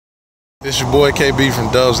This your boy KB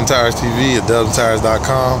from Dubs and Tires TV at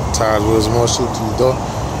dubsandtires.com. Tires, wheels, more, shoot to your door.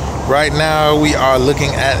 Right now we are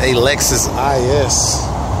looking at a Lexus IS.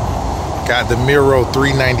 Got the Miro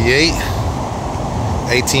 398,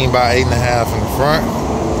 18 by 8.5 in the front,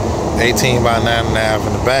 18 by 9.5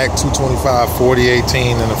 in the back, 225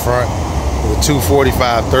 40/18 in the front, with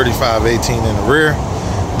 245 35/18 in the rear.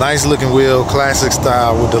 Nice looking wheel, classic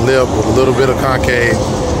style with the lip with a little bit of concave.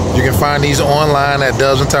 You can find these online at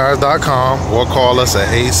dubsandtires.com or call us at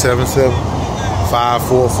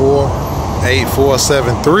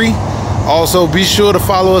 877-544-8473. Also, be sure to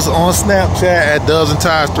follow us on Snapchat at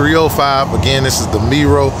dubsandtires305. Again, this is the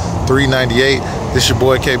Miro 398. This is your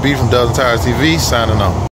boy KB from Dubs and Tires TV signing off.